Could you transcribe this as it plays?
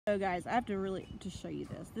So guys, I have to show you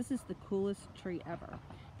this. This is the coolest tree ever.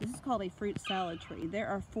 This is called a fruit salad tree. There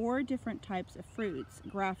are 4 different types of fruits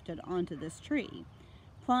grafted onto this tree.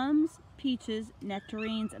 Plums, peaches,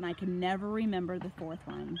 nectarines, and I can never remember the 4th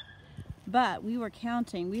one. But we were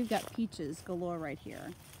counting, we've got peaches galore right here.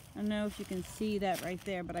 I don't know if you can see that right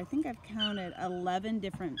there, but I think I've counted 11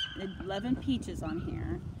 peaches on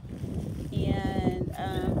here. And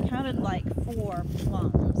counted like 4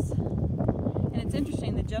 plums. And it's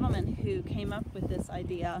interesting, the gentleman who came up with this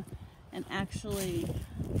idea and actually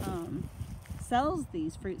sells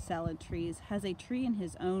these fruit salad trees has a tree in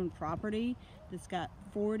his own property that's got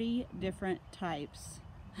 40 different types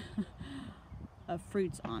of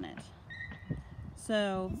fruits on it.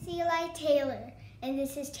 So, Eli Taylor, and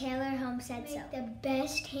this is Taylor Homestead Soap. The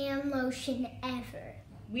best hand lotion ever.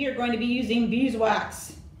 we are going to be using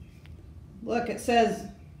beeswax. Look, it says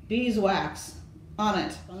beeswax on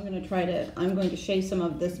it. I'm going to shave some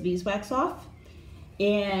of this beeswax off,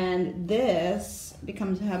 and this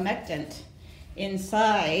becomes humectant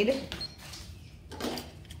inside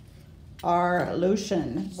our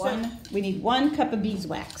lotion. We need 1 cup of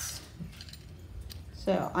beeswax.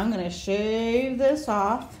 So I'm going to shave this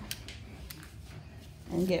off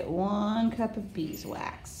and get 1 cup of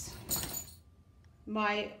beeswax.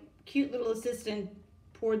 My cute little assistant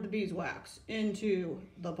poured the beeswax into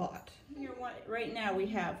the pot. Here, right now we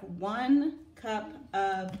have 1 cup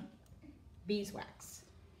of beeswax.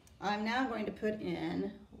 I'm now going to put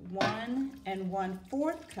in 1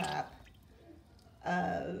 1/4 cup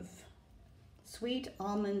of sweet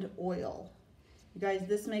almond oil. You guys,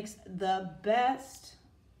 this makes the best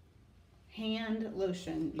hand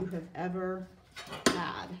lotion you have ever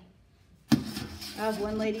had. I have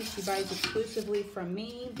one lady, she buys exclusively from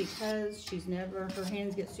me because her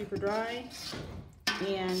hands get super dry,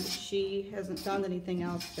 and she hasn't found anything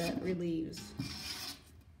else that relieves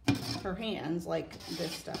her hands like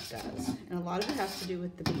this stuff does. And a lot of it has to do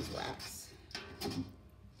with the beeswax.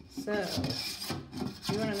 So, if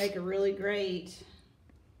you want to make a really great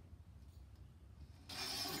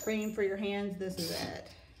cream for your hands, this is it.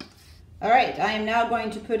 All right, I am now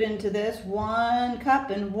going to put into this 1 cup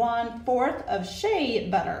 1/4 of shea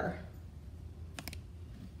butter.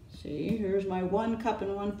 See, here's my 1 cup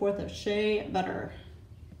 1/4 of shea butter.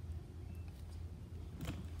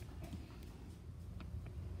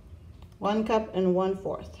 One cup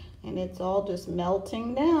 1/4, and it's all just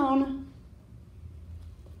melting down.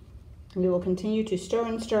 And we will continue to stir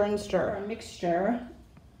and stir and stir our mixture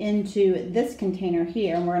into this container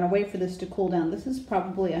here, and we're going to wait for this to cool down. This is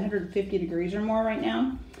probably 150 degrees or more right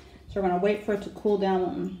now, so we're going to wait for it to cool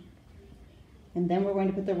down, and then we're going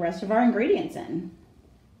to put the rest of our ingredients in.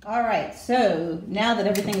 All right, so now that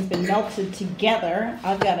everything has been melted together,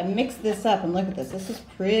 I've got to mix this up, and look at this. This is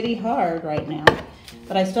pretty hard right now,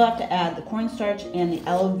 but I still have to add the cornstarch and the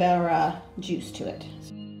aloe vera juice to it.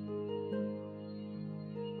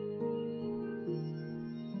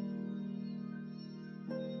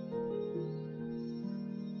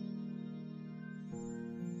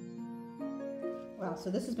 Wow,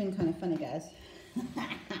 so this has been kind of funny, guys.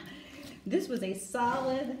 This was a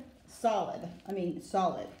solid.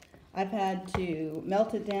 I've had to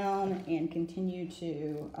melt it down and continue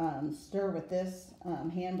to stir with this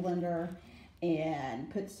hand blender and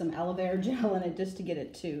put some aloe vera gel in it just to get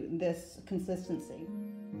it to this consistency.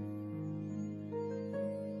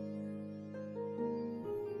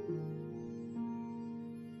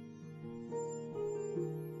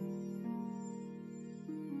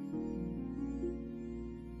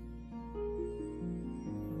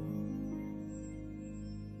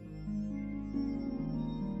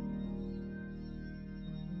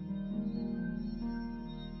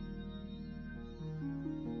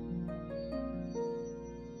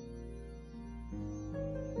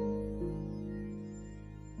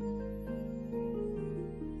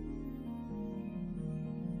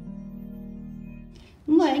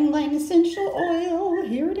 Ylang essential oil,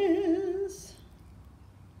 here it is.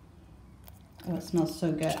 Oh, it smells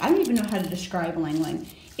so good. I don't even know how to describe Ylang.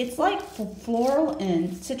 It's like floral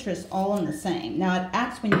and citrus all in the same. Now it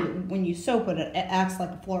acts when you soap it, it acts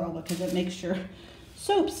like a floral because it makes your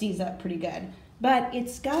soap seize up pretty good. But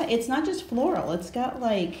it's not just floral. It's got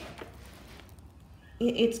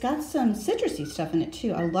some citrusy stuff in it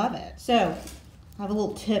too. I love it. So I have a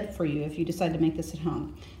little tip for you if you decide to make this at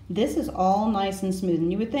home. This is all nice and smooth,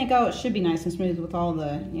 and you would think, oh, it should be nice and smooth with all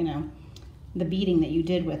the, the beating that you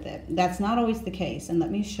did with it. That's not always the case, and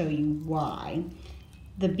let me show you why.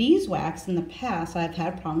 The beeswax in the past, I've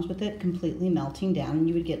had problems with it completely melting down, and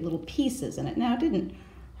you would get little pieces in it. Now, it didn't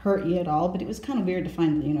hurt you at all, but it was kind of weird to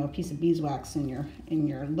find, a piece of beeswax in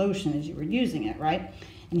your lotion as you were using it, right?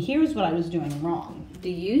 And here's what I was doing wrong. Do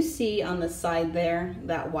you see on the side there,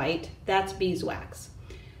 that white? That's beeswax.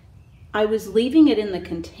 I was leaving it in the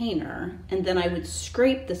container, and then I would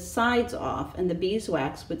scrape the sides off and the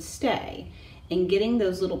beeswax would stay. And getting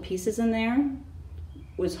those little pieces in there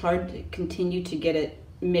was hard to continue to get it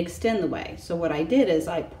mixed in the way. So what I did is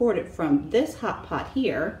I poured it from this hot pot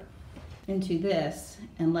here into this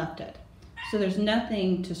and left it. So there's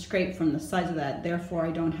nothing to scrape from the sides of that, therefore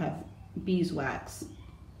I don't have beeswax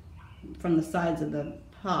from the sides of the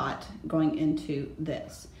pot going into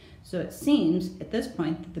this. So it seems at this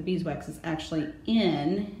point that the beeswax is actually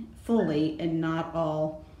in fully and not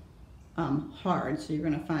all hard. So you're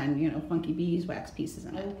gonna find, you know, funky beeswax pieces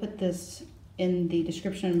in it. I will put this in the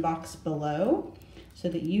description box below so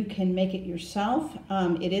that you can make it yourself.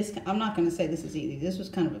 I'm not gonna say this is easy. This was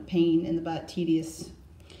kind of a pain in the butt, tedious.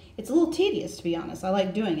 It's a little tedious, to be honest. I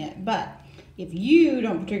like doing it, but if you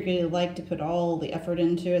don't particularly like to put all the effort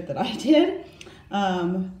into it that I did,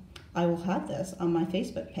 I will have this on my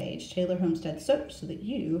Facebook page, Taylor Homestead Soap, so that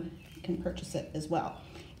you can purchase it as well.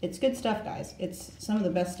 It's good stuff, guys. It's some of the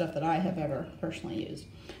best stuff that I have ever personally used.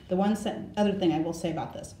 Other thing I will say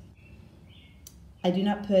about this, I do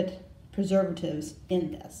not put preservatives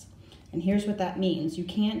in this. And here's what that means. You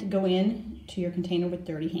can't go in to your container with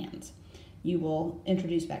dirty hands. You will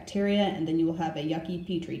introduce bacteria, and then you will have a yucky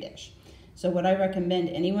petri dish. So what I recommend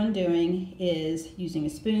anyone doing is using a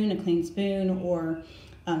spoon, a clean spoon, or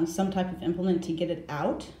some type of implement to get it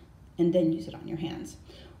out, and then use it on your hands.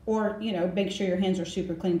 Or, you know, make sure your hands are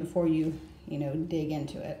super clean before you, you know, dig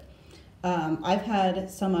into it. I've had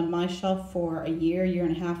some on my shelf for a year, year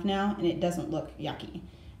and a half now, and it doesn't look yucky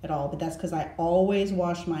at all, but that's because I always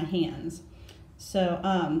wash my hands. So,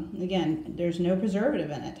 again, there's no preservative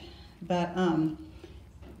in it, but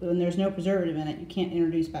when there's no preservative in it, you can't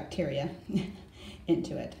introduce bacteria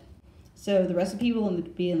into it. So the recipe will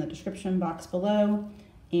be in the description box below,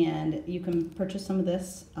 and you can purchase some of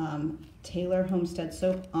this Taylor Homestead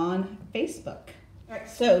Soap on Facebook. All right,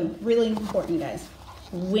 so really important, guys.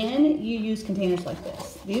 When you use containers like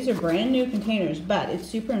this, these are brand new containers, but it's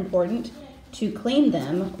super important to clean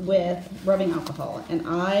them with rubbing alcohol. And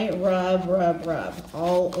I rub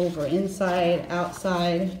all over, inside,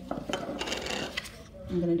 outside.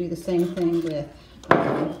 I'm gonna do the same thing with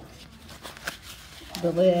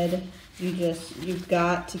the lid. You've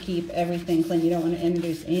got to keep everything clean. You don't want to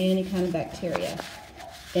introduce any kind of bacteria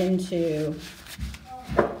into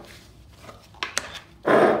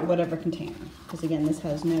whatever container, because again, this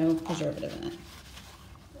has no preservative in it.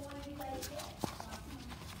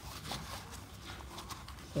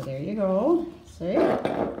 So there you go. See?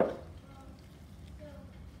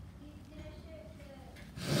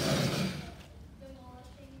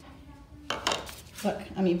 Look,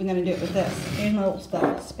 I'm even going to do it with this. Here's my little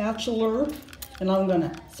spatula, and I'm going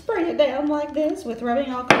to spray it down like this with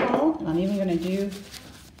rubbing alcohol. And I'm even going to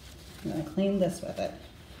clean this with it.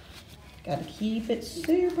 Got to keep it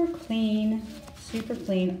super clean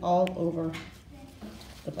all over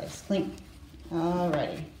the place. Clean.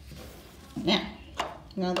 Alrighty.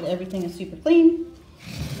 Now that everything is super clean,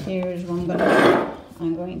 here's what I'm going to do.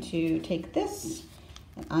 I'm going to take this,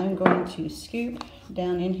 and I'm going to scoop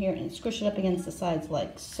down in here and squish it up against the sides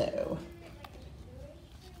like so.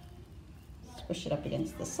 Squish it up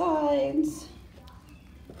against the sides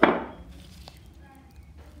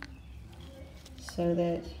so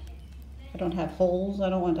that I don't have holes. I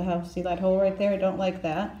don't want to see that hole right there. I don't like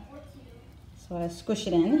that. So I squish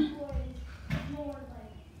it in.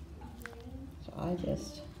 So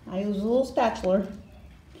I use a little spatula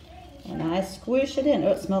and I squish it in.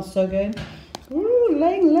 Oh, it smells so good. Ooh,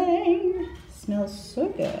 Ylang Ylang. Smells so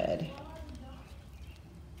good.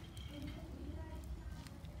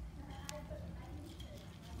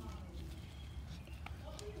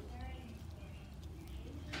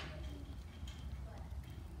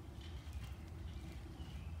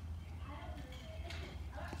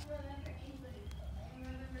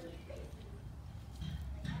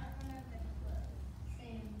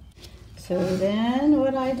 So then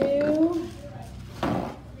what I do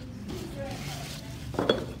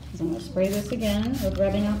is I'm going to spray this again with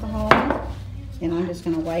rubbing alcohol, and I'm just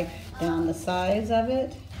going to wipe down the sides of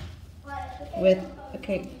it with,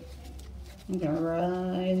 okay, I'm going to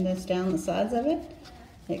run this down the sides of it,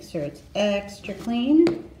 make sure it's extra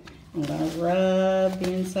clean. I'm going to rub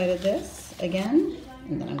the inside of this again,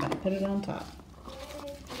 and then I'm going to put it on top.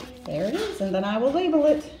 There it is, and then I will label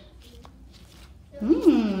it.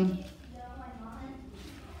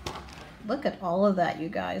 Look at all of that, you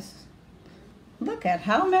guys. Look at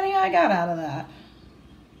how many I got out of that.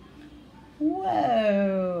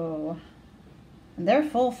 Whoa. And they're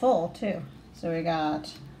full too. So we got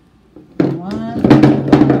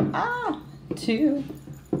 1, 2,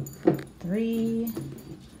 3,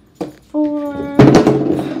 4,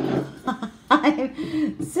 5,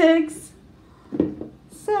 6,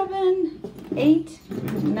 7, 8,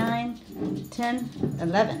 9, 10,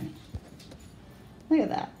 11. Look at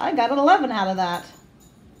that. I got an 11 out of that.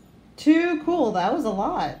 Too cool. That was a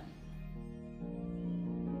lot.